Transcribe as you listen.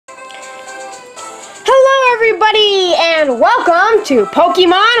everybody, and welcome to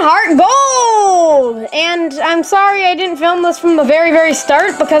Pokemon HeartGold! And I'm sorry I didn't film this from the very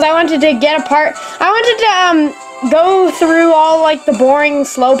start because I wanted to go through all like the boring,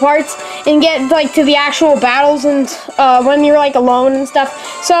 slow parts and get like to the actual battles and when you're like alone and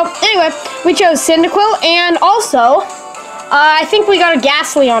stuff. So anyway, we chose Cyndaquil, and also I think we got a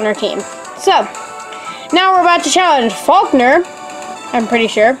Ghastly on our team. So now we're about to challenge Faulkner. I'm pretty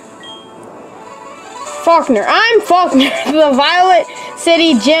sure. Faulkner. I'm Faulkner, the Violet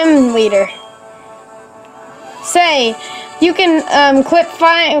City Gym Leader. Say, you can clip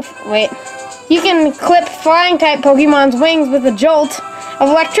flying type Pokemon's wings with a jolt of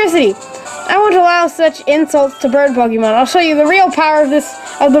electricity. I won't allow such insults to bird Pokemon. I'll show you the real power of the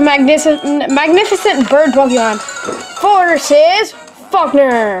magnificent bird Pokemon. Versus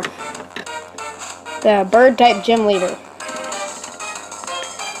Faulkner, the bird type gym leader.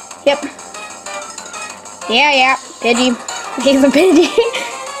 Yep. Yeah, Pidgey. He's a Pidgey.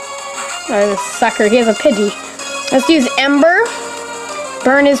 Or the sucker, he has a Pidgey. Let's use Ember.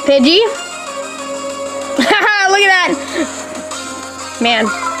 Burn his Pidgey. Haha, look at that! Man.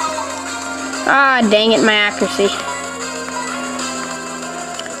 Ah, dang it, my accuracy.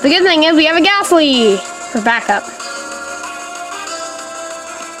 The good thing is we have a Ghastly for backup.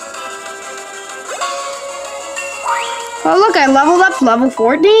 Oh look, I leveled up to level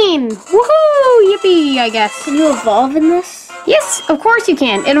 14. Woohoo! Yippee, I guess. Can you evolve in this? Yes, of course you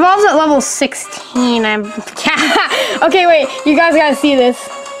can. It evolves at level 16. Okay, wait. You guys gotta see this.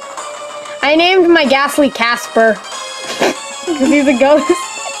 I named my Ghastly Casper. Because he's a ghost.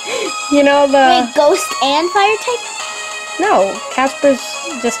 You know the... Wait, ghost and fire type? No, Casper's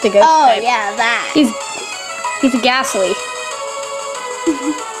just a ghost type. Oh, yeah, that. He's a Ghastly.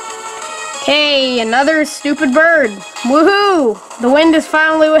 Okay, another stupid bird. Woohoo! The wind is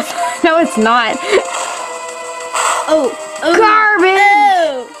finally with... No, it's not. Oh.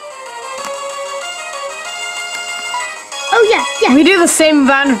 Garbage! Oh, yeah. We do the same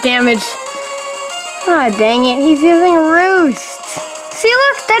amount of damage. Ah, dang it. He's using Roost. See,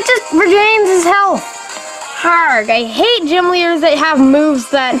 look, that just regains his health. Harg, I hate gym leaders that have moves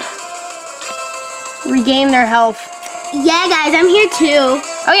that regain their health. Yeah, guys, I'm here too.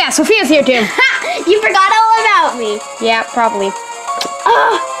 Oh yeah, Sophia's here too. Ha! You forgot all about me. Yeah, probably.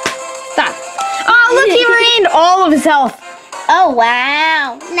 Stop. Oh, look, he regained all of his health. Oh,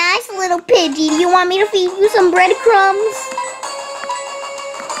 wow. Nice little Pidgey. Do you want me to feed you some breadcrumbs?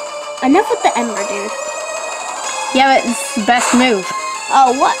 Enough with the Ember, dude. Yeah, but it's the best move.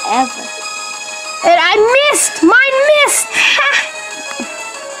 Oh, whatever. And I missed! Mine missed!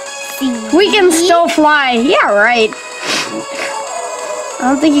 We can still fly. Yeah, right. I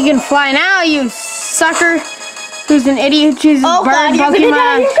don't think you can fly now, you sucker. Who's an idiot who chooses bird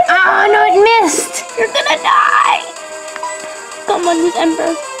Pokemon. Oh, no, it missed. You're gonna die. Come on, use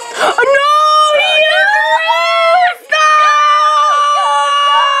Ember. Oh, no! He missed!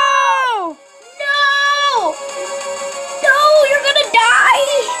 No, you're gonna die.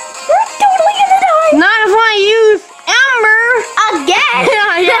 You're totally gonna die. Not if I use Ember. Again?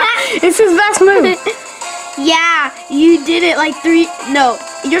 Yeah. It's his best move. Yeah, you did it like 3. No,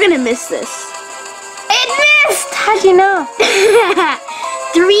 you're gonna miss this. It missed! How'd you know?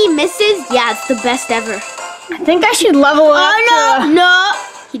 3 misses? Yeah, it's the best ever. I think I should level up. Oh, no! No!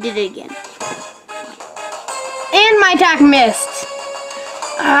 He did it again. And my attack missed.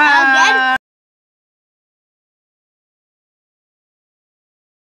 Again?